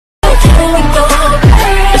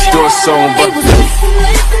Let's do a song, but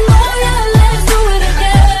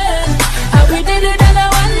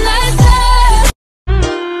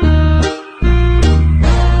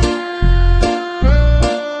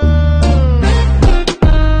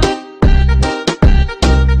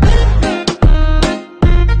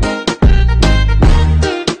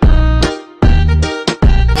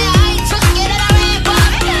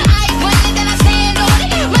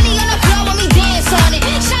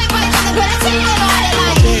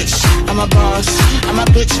I'm a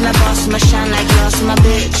bitch and a boss, I'ma shine like glass. I'm a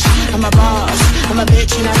bitch, I'm a boss, I'm a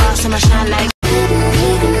bitch and a boss, I'ma shine like.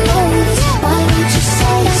 Why don't you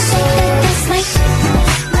say so? That's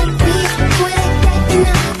like we put it back in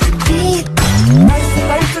the beat.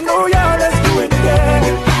 Nice to know ya, let's do it again.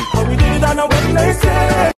 How we did it on a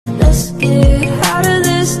Wednesday. Let's get out of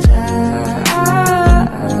this town.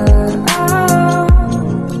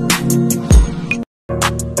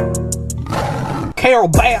 Carol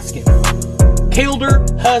Baskin killed her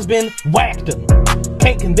husband, whacked him.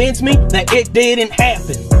 Can't convince me that it didn't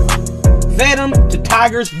happen. Fed them to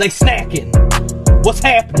tigers, they snacking. What's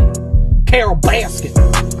happening? Carol Baskin.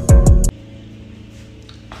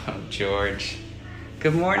 Oh, George.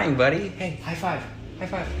 Good morning, buddy. Hey, high five. High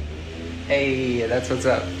five. Hey, that's what's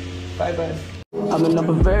up. Bye, bud. I've been up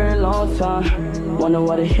a very long time. Wonder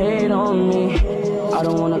why they hate on me. I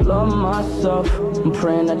don't wanna love myself. I'm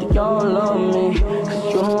praying that y'all love me. Cause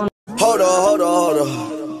you don't wanna. Hold on.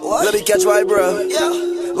 What? Let me catch my breath.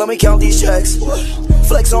 Yeah. Let me count these checks. What?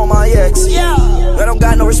 Flex on my ex. Yeah. I don't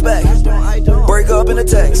got no respect. I don't. Break up in a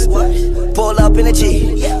text. What? Pull up in a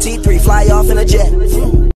G. Yeah. T3 fly off in a jet.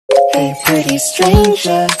 Hey, pretty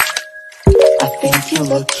stranger. I think you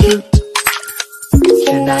look cute.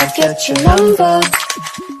 Can I get your number?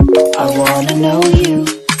 I wanna know you.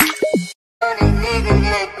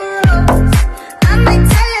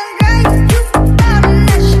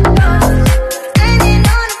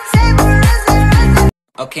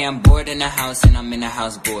 Okay, I'm bored in the house and I'm in the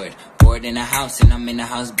house bored. Bored in the house and I'm in the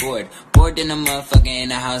house bored. Bored in the motherfucker in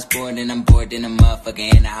the house bored and I'm bored in the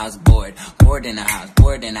motherfucker in the house bored. Bored in the house,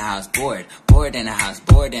 bored in the house bored. Bored in the house,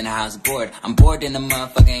 bored in the house bored. I'm bored in the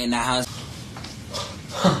motherfucker in the house.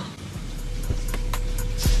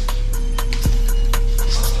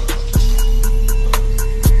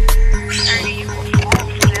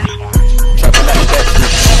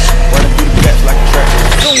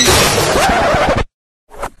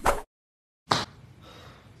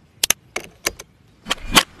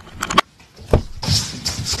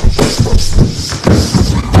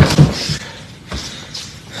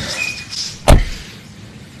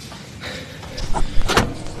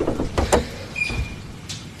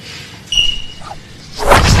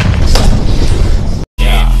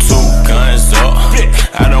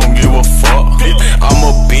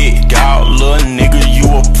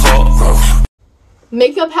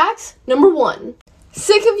 Makeup hacks, number 1.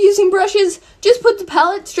 Sick of using brushes? Just put the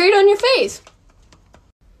palette straight on your face.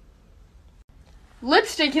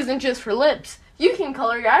 Lipstick isn't just for lips. You can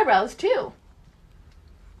color your eyebrows too.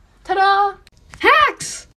 Ta-da!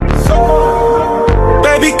 Hacks!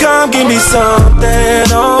 Baby, come give me something.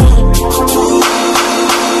 Oh.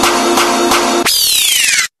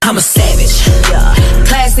 I'm a savage. Yeah.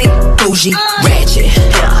 Classic, bougie, ratchet.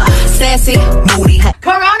 Yeah. Sassy, moody.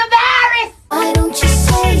 Coronavirus! Why don't you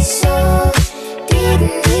say so?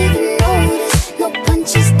 Didn't even notice. No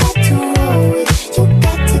punches got to roll with. You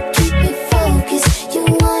got to keep me focused. You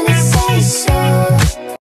wanna say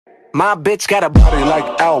so? my bitch got a body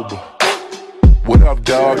like Alba. What up,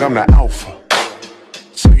 dog? I'm the alpha.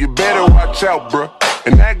 So you better watch out, bruh.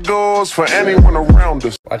 And that goes for anyone around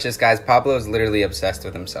us. Watch this, guys. Pablo's literally obsessed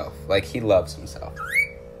with himself. Like, he loves himself.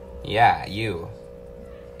 Yeah, you.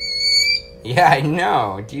 Yeah, I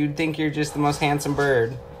know. Do you think you're just the most handsome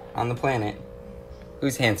bird on the planet?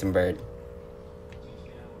 Who's handsome bird?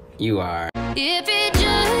 You are. If it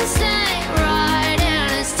just ain't right.